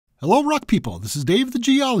Hello rock people, this is Dave the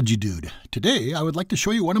Geology Dude. Today I would like to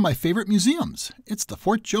show you one of my favorite museums. It's the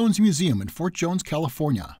Fort Jones Museum in Fort Jones,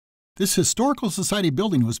 California. This historical society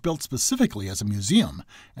building was built specifically as a museum,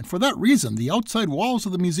 and for that reason the outside walls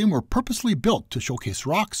of the museum were purposely built to showcase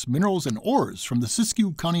rocks, minerals, and ores from the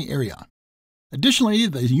Siskiyou County area. Additionally,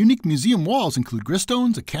 the unique museum walls include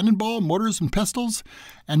griststones, a cannonball, mortars and pestles,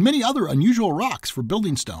 and many other unusual rocks for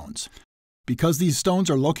building stones. Because these stones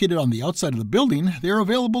are located on the outside of the building, they are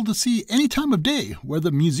available to see any time of day, whether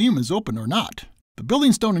the museum is open or not. The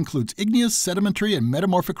building stone includes igneous, sedimentary, and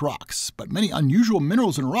metamorphic rocks, but many unusual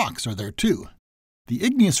minerals and rocks are there too. The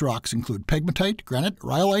igneous rocks include pegmatite, granite,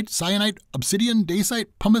 rhyolite, syenite, obsidian, dacite,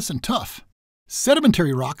 pumice, and tuff.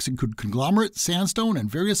 Sedimentary rocks include conglomerate, sandstone, and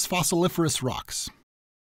various fossiliferous rocks.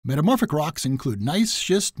 Metamorphic rocks include gneiss,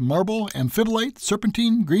 schist, marble, amphibolite,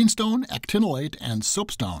 serpentine, greenstone, actinolite, and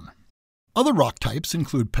soapstone. Other rock types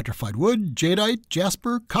include petrified wood, jadeite,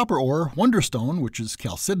 jasper, copper ore, wonderstone, which is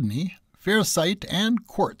chalcedony, ferricite, and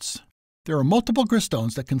quartz. There are multiple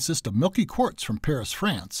griststones that consist of milky quartz from Paris,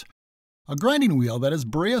 France, a grinding wheel that is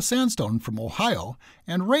Berea sandstone from Ohio,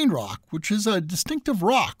 and rain rock, which is a distinctive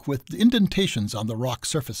rock with indentations on the rock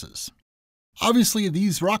surfaces. Obviously,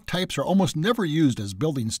 these rock types are almost never used as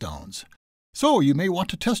building stones, so you may want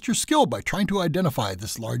to test your skill by trying to identify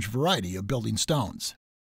this large variety of building stones.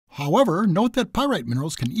 However, note that pyrite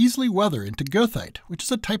minerals can easily weather into goethite, which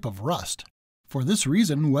is a type of rust. For this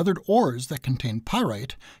reason, weathered ores that contain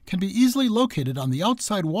pyrite can be easily located on the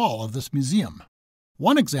outside wall of this museum.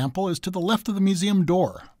 One example is to the left of the museum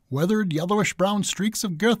door. Weathered yellowish-brown streaks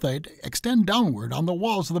of goethite extend downward on the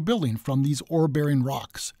walls of the building from these ore-bearing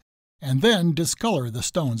rocks, and then discolor the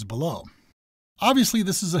stones below. Obviously,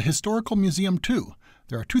 this is a historical museum too.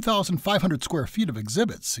 There are 2,500 square feet of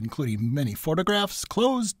exhibits, including many photographs,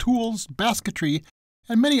 clothes, tools, basketry,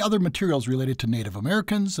 and many other materials related to Native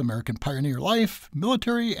Americans, American pioneer life,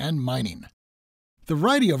 military, and mining. The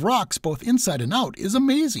variety of rocks, both inside and out, is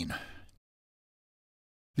amazing.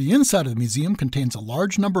 The inside of the museum contains a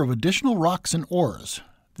large number of additional rocks and ores.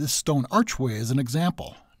 This stone archway is an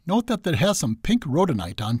example. Note that it has some pink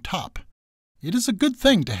rhodonite on top. It is a good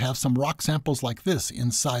thing to have some rock samples like this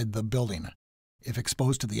inside the building. If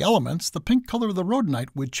exposed to the elements, the pink color of the rhodonite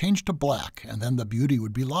would change to black, and then the beauty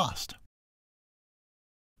would be lost.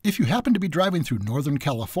 If you happen to be driving through Northern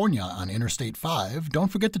California on Interstate 5,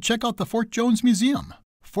 don't forget to check out the Fort Jones Museum.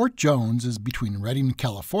 Fort Jones is between Redding,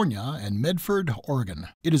 California and Medford, Oregon.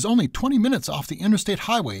 It is only 20 minutes off the interstate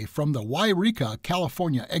highway from the Yreka,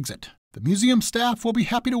 California exit. The museum staff will be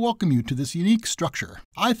happy to welcome you to this unique structure.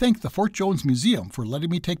 I thank the Fort Jones Museum for letting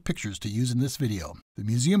me take pictures to use in this video. The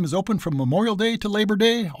museum is open from Memorial Day to Labor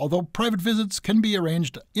Day, although private visits can be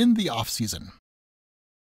arranged in the off-season.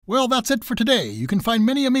 Well, that's it for today. You can find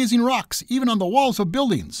many amazing rocks, even on the walls of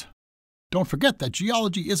buildings. Don't forget that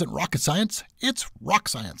geology isn't rocket science, it's rock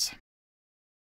science.